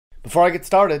Before I get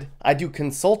started, I do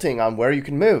consulting on where you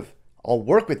can move. I'll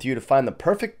work with you to find the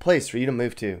perfect place for you to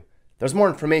move to. There's more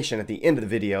information at the end of the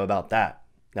video about that.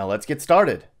 Now let's get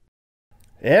started.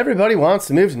 Everybody wants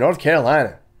to move to North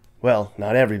Carolina. Well,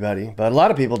 not everybody, but a lot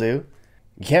of people do.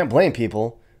 You can't blame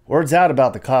people. Word's out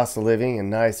about the cost of living and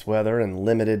nice weather and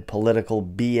limited political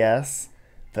BS.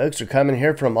 Folks are coming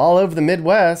here from all over the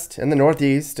Midwest and the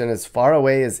Northeast and as far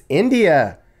away as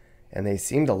India. And they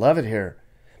seem to love it here.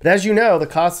 But as you know, the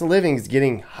cost of living is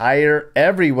getting higher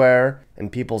everywhere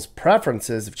and people's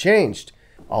preferences have changed.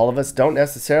 All of us don't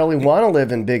necessarily want to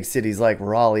live in big cities like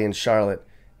Raleigh and Charlotte.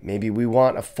 Maybe we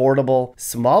want affordable,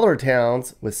 smaller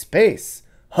towns with space.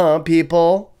 Huh,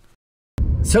 people?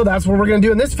 So that's what we're going to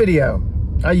do in this video.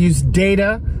 I use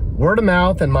data, word of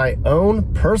mouth, and my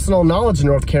own personal knowledge in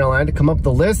North Carolina to come up with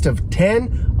a list of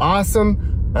 10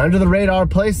 awesome, under-the-radar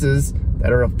places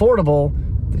that are affordable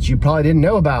that you probably didn't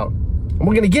know about. And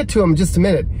we're going to get to them in just a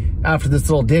minute after this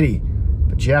little ditty.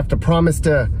 But you have to promise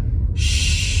to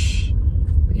shh,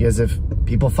 because if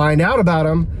people find out about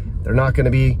them, they're not going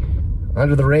to be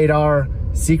under the radar,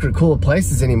 secret cool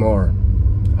places anymore,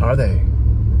 are they?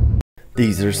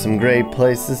 These are some great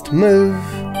places to move.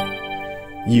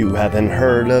 You haven't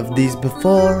heard of these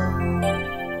before.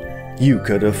 You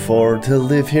could afford to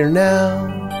live here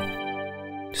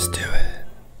now. Just do it.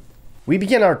 We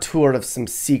begin our tour of some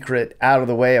secret,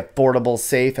 out-of-the-way, affordable,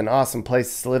 safe, and awesome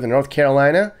places to live in North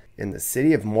Carolina in the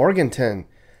city of Morganton.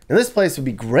 Now, this place would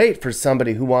be great for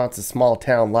somebody who wants a small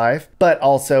town life, but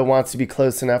also wants to be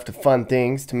close enough to fun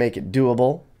things to make it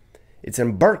doable. It's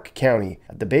in Burke County,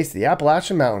 at the base of the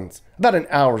Appalachian Mountains, about an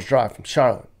hour's drive from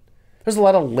Charlotte. There's a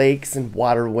lot of lakes and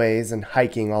waterways and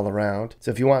hiking all around,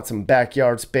 so if you want some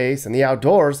backyard space and the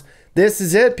outdoors, this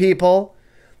is it, people.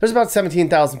 There's about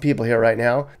 17,000 people here right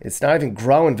now. It's not even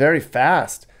growing very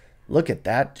fast. Look at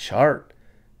that chart.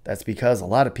 That's because a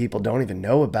lot of people don't even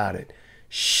know about it.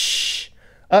 Shh.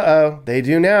 Uh-oh, they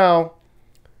do now.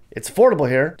 It's affordable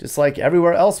here, just like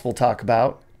everywhere else we'll talk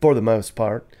about, for the most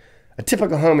part. A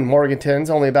typical home in Morganton's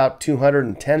only about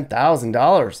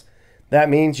 $210,000. That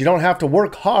means you don't have to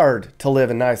work hard to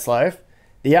live a nice life.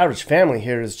 The average family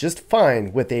here is just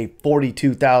fine with a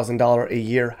 $42,000 a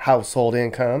year household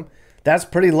income. That's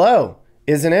pretty low,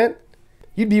 isn't it?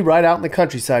 You'd be right out in the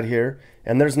countryside here,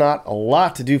 and there's not a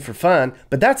lot to do for fun,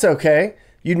 but that's okay.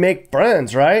 You'd make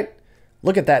friends, right?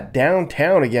 Look at that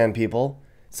downtown again, people.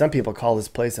 Some people call this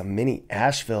place a mini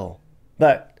Asheville,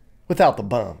 but without the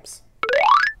bums.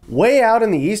 Way out in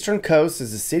the eastern coast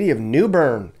is the city of New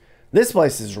Bern. This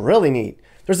place is really neat.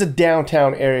 There's a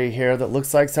downtown area here that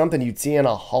looks like something you'd see in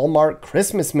a Hallmark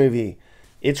Christmas movie.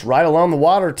 It's right along the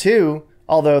water too,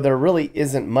 although there really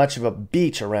isn't much of a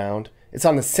beach around. It's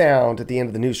on the Sound at the end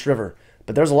of the Neuse River,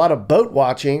 but there's a lot of boat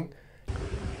watching.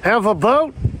 Have a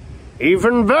boat?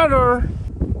 Even better.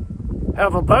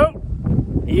 Have a boat?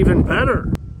 Even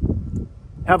better.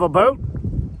 Have a boat?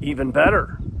 Even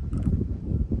better.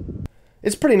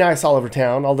 It's pretty nice all over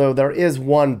town, although there is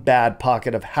one bad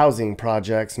pocket of housing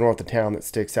projects north of town that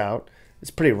sticks out. It's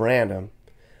pretty random.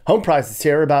 Home prices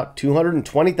here are about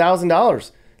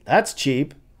 $220,000. That's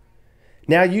cheap.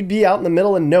 Now, you'd be out in the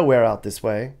middle of nowhere out this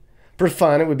way. For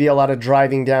fun, it would be a lot of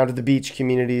driving down to the beach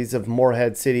communities of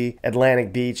Morehead City,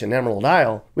 Atlantic Beach, and Emerald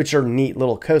Isle, which are neat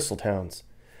little coastal towns.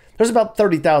 There's about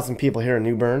 30,000 people here in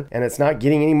New Bern, and it's not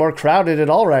getting any more crowded at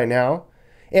all right now.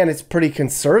 And it's pretty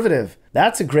conservative.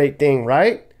 That's a great thing,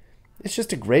 right? It's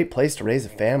just a great place to raise a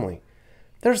family.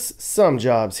 There's some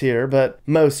jobs here, but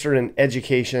most are in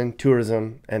education,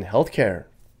 tourism, and healthcare.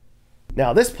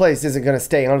 Now, this place isn't going to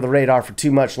stay under the radar for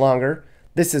too much longer.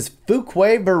 This is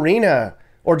Fuquay-Varina,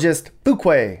 or just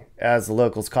Fuquay, as the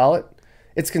locals call it.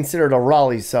 It's considered a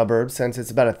Raleigh suburb since it's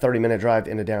about a 30-minute drive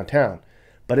into downtown.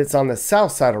 But it's on the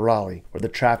south side of Raleigh, where the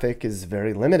traffic is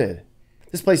very limited.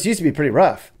 This place used to be pretty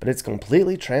rough, but it's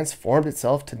completely transformed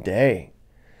itself today.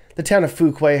 The town of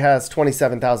Fuquay has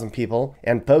 27,000 people,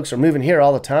 and folks are moving here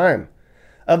all the time.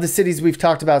 Of the cities we've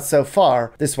talked about so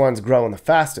far, this one's growing the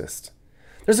fastest.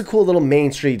 There's a cool little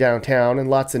main street downtown and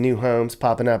lots of new homes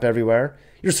popping up everywhere.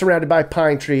 You're surrounded by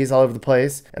pine trees all over the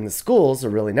place, and the schools are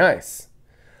really nice.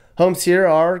 Homes here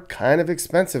are kind of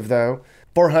expensive though.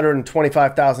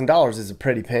 $425,000 is a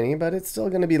pretty penny, but it's still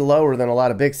going to be lower than a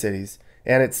lot of big cities.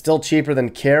 And it's still cheaper than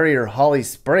Cary or Holly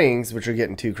Springs, which are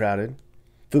getting too crowded.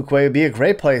 Fuquay would be a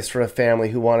great place for a family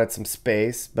who wanted some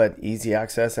space, but easy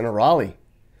access in a Raleigh.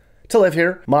 To live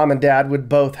here, mom and dad would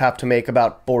both have to make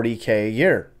about $40K a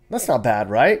year. That's not bad,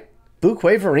 right?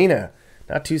 Fuquay-Varina.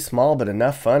 Not too small, but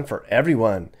enough fun for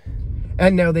everyone.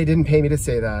 And no, they didn't pay me to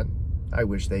say that. I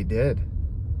wish they did.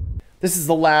 This is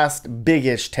the last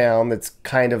big-ish town that's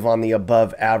kind of on the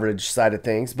above average side of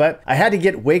things, but I had to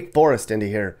get Wake Forest into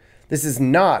here. This is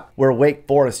not where Wake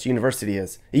Forest University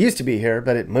is. It used to be here,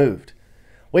 but it moved.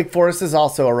 Wake Forest is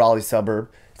also a Raleigh suburb.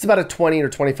 It's about a 20 or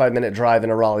 25 minute drive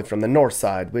into Raleigh from the north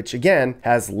side, which again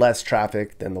has less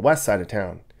traffic than the west side of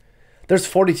town. There's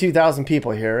 42,000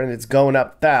 people here and it's going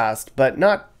up fast, but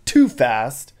not too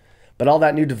fast. But all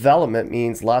that new development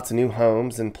means lots of new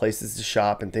homes and places to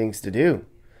shop and things to do.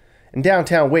 And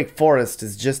downtown Wake Forest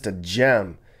is just a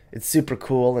gem. It's super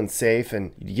cool and safe,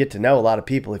 and you get to know a lot of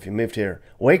people if you moved here.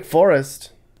 Wake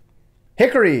Forest.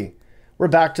 Hickory. We're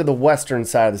back to the western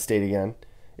side of the state again.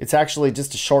 It's actually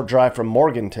just a short drive from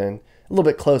Morganton, a little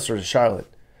bit closer to Charlotte.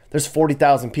 There's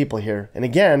 40,000 people here, and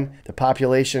again, the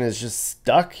population is just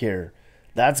stuck here.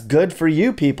 That's good for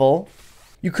you people.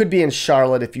 You could be in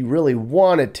Charlotte if you really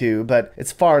wanted to, but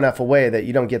it's far enough away that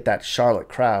you don't get that Charlotte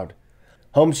crowd.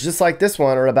 Homes just like this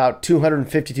one are about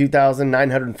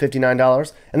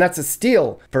 $252,959, and that's a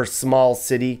steal for small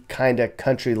city kinda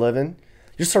country living.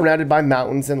 You're surrounded by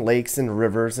mountains and lakes and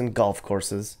rivers and golf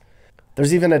courses.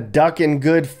 There's even a Duck and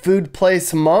Good food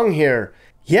place Hmong here.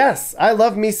 Yes, I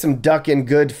love me some Duck and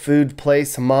Good food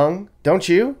place Hmong, don't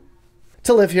you?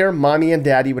 To live here, mommy and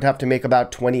daddy would have to make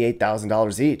about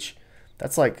 $28,000 each.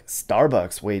 That's like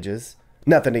Starbucks wages.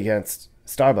 Nothing against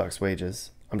Starbucks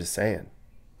wages, I'm just saying.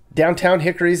 Downtown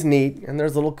Hickory's neat, and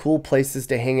there's little cool places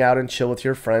to hang out and chill with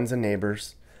your friends and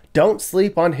neighbors. Don't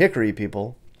sleep on Hickory,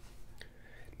 people.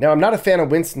 Now, I'm not a fan of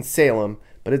Winston-Salem,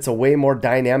 but it's a way more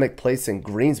dynamic place than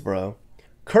Greensboro.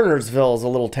 Kernersville is a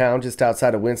little town just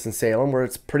outside of Winston-Salem where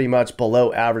it's pretty much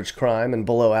below average crime and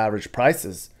below average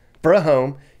prices. For a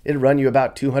home, it'd run you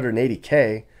about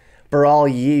 $280K. For all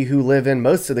ye who live in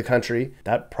most of the country,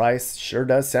 that price sure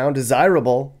does sound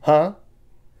desirable, huh?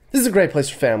 This is a great place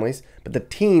for families, but the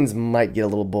teens might get a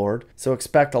little bored, so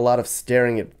expect a lot of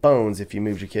staring at phones if you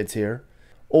moved your kids here.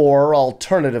 Or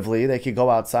alternatively, they could go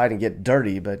outside and get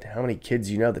dirty, but how many kids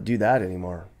you know that do that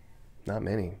anymore? Not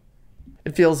many.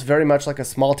 It feels very much like a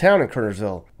small town in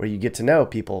Kernersville, where you get to know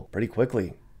people pretty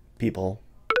quickly. People.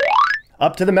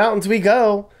 Up to the mountains we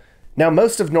go! Now,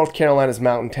 most of North Carolina's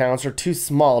mountain towns are too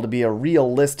small to be a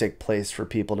realistic place for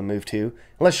people to move to,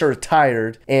 unless you're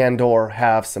retired and or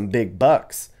have some big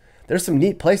bucks. There's some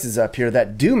neat places up here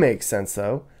that do make sense,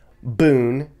 though.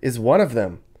 Boone is one of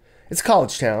them. It's a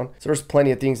college town, so there's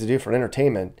plenty of things to do for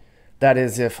entertainment. That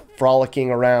is, if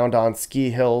frolicking around on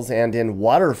ski hills and in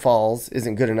waterfalls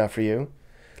isn't good enough for you.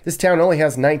 This town only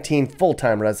has 19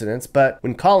 full-time residents, but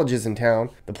when college is in town,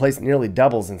 the place nearly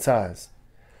doubles in size.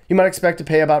 You might expect to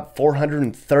pay about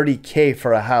 $430K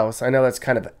for a house. I know that's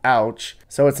kind of ouch,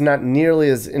 so it's not nearly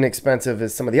as inexpensive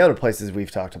as some of the other places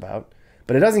we've talked about.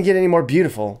 But it doesn't get any more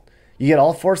beautiful. You get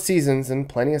all 4 seasons and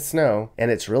plenty of snow,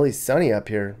 and it's really sunny up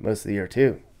here most of the year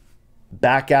too.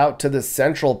 Back out to the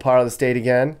central part of the state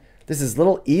again. This is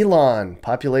Little Elon,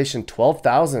 population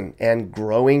 12,000 and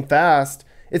growing fast.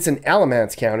 It's in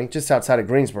Alamance County, just outside of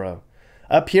Greensboro.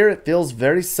 Up here it feels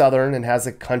very southern and has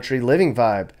a country living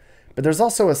vibe. But there's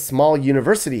also a small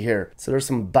university here, so there's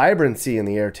some vibrancy in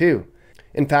the air too.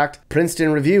 In fact,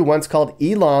 Princeton Review once called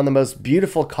Elon the most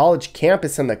beautiful college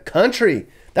campus in the country.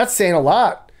 That's saying a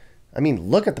lot. I mean,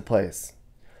 look at the place.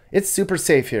 It's super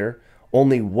safe here.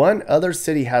 Only one other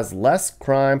city has less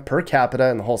crime per capita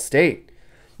in the whole state.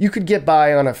 You could get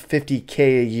by on a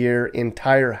 $50K a year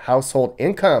entire household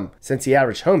income, since the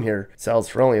average home here sells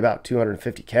for only about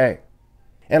 $250K.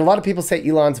 And a lot of people say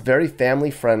Elon's very family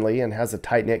friendly and has a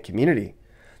tight-knit community.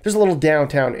 There's a little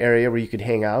downtown area where you could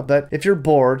hang out, but if you're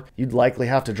bored, you'd likely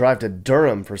have to drive to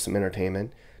Durham for some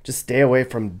entertainment. Just stay away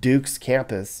from Duke's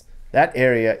campus. That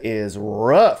area is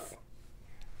rough.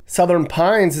 Southern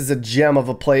Pines is a gem of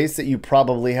a place that you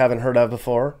probably haven't heard of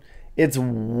before. It's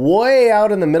way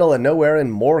out in the middle of nowhere in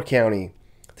Moore County.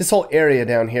 This whole area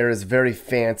down here is very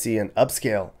fancy and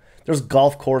upscale. There's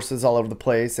golf courses all over the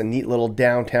place and neat little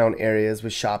downtown areas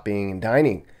with shopping and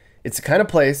dining. It's the kind of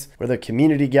place where the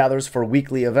community gathers for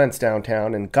weekly events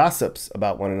downtown and gossips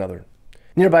about one another.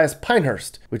 Nearby is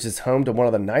Pinehurst, which is home to one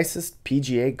of the nicest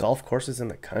PGA golf courses in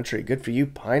the country. Good for you,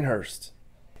 Pinehurst.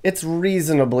 It's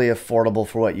reasonably affordable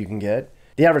for what you can get.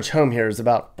 The average home here is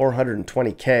about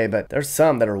 $420K, but there's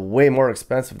some that are way more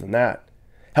expensive than that.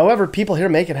 However, people here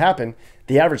make it happen.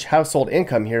 The average household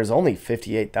income here is only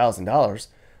 $58,000.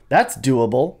 That's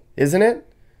doable, isn't it?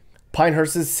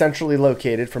 Pinehurst is centrally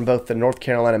located from both the North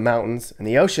Carolina mountains and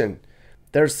the ocean.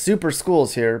 There's super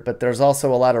schools here, but there's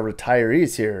also a lot of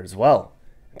retirees here as well.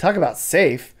 Talk about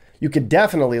safe. You could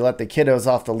definitely let the kiddos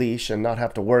off the leash and not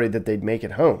have to worry that they'd make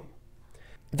it home.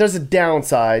 If there's a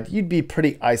downside, you'd be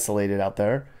pretty isolated out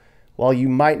there. While you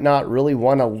might not really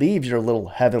want to leave your little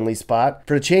heavenly spot,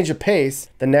 for a change of pace,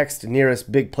 the next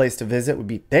nearest big place to visit would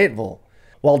be Fayetteville.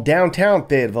 While downtown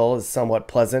Fayetteville is somewhat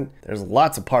pleasant, there's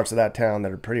lots of parts of that town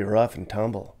that are pretty rough and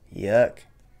tumble. Yuck.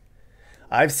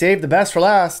 I've saved the best for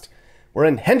last. We're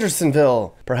in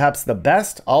Hendersonville, perhaps the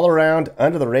best all-around,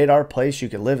 under-the-radar place you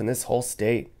could live in this whole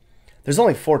state. There's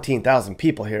only 14,000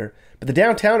 people here, but the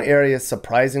downtown area is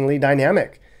surprisingly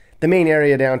dynamic. The main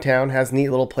area downtown has neat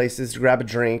little places to grab a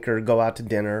drink or go out to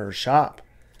dinner or shop.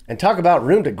 And talk about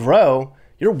room to grow.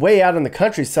 You're way out in the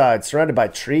countryside, surrounded by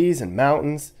trees and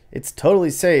mountains. It's totally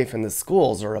safe, and the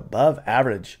schools are above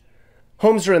average.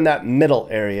 Homes are in that middle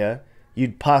area.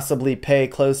 You'd possibly pay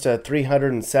close to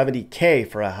 $370K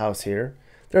for a house here.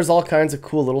 There's all kinds of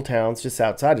cool little towns just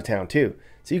outside of town too,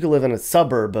 so you could live in a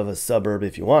suburb of a suburb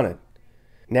if you wanted.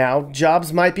 Now,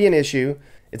 jobs might be an issue.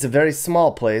 It's a very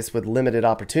small place with limited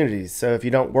opportunities, so if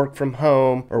you don't work from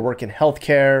home or work in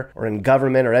healthcare or in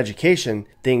government or education,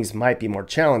 things might be more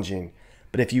challenging.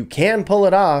 But if you can pull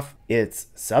it off, it's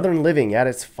Southern living at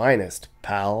its finest,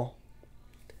 pal.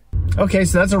 Okay,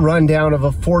 so that's a rundown of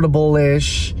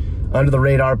affordable-ish,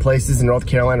 under-the-radar places in North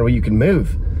Carolina where you can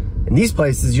move. In these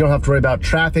places, you don't have to worry about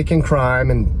traffic and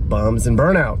crime and bums and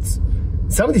burnouts.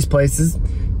 Some of these places,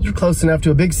 you're close enough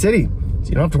to a big city, so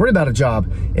you don't have to worry about a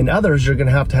job. In others, you're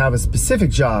gonna have to have a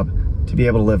specific job to be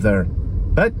able to live there.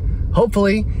 But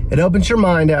hopefully, it opens your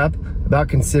mind up about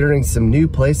considering some new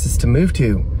places to move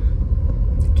to.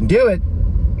 You can do it,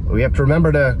 but we have to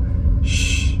remember to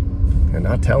shh and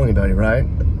not tell anybody, right?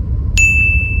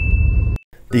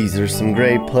 These are some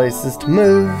great places to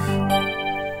move.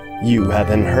 You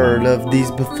haven't heard of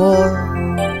these before.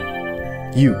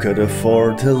 You could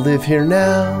afford to live here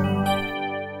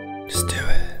now. Just do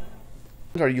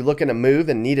it. Are you looking to move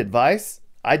and need advice?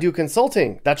 I do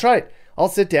consulting. That's right. I'll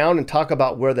sit down and talk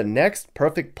about where the next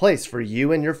perfect place for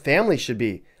you and your family should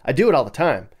be. I do it all the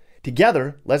time.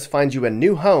 Together, let's find you a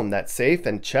new home that's safe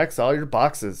and checks all your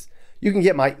boxes. You can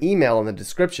get my email in the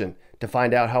description to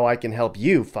find out how I can help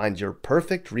you find your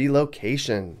perfect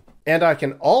relocation. And I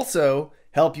can also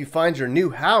help you find your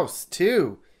new house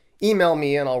too. Email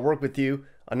me and I'll work with you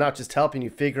on not just helping you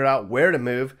figure out where to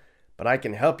move, but I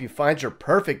can help you find your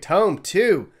perfect home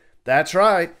too. That's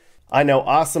right. I know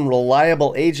awesome,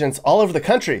 reliable agents all over the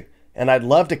country, and I'd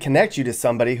love to connect you to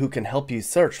somebody who can help you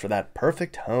search for that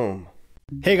perfect home.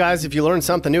 Hey guys, if you learned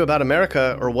something new about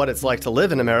America or what it's like to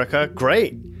live in America,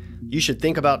 great. You should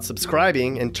think about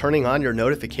subscribing and turning on your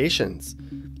notifications.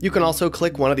 You can also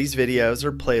click one of these videos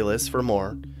or playlists for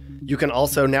more. You can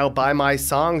also now buy my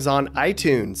songs on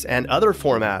iTunes and other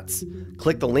formats.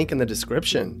 Click the link in the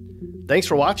description. Thanks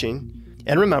for watching.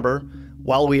 And remember,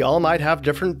 while we all might have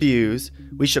different views,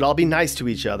 we should all be nice to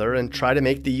each other and try to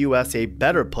make the US a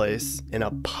better place in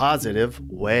a positive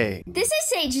way. This is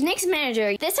Sage, Nick's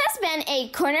manager. This has been a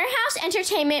Corner House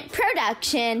Entertainment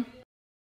production.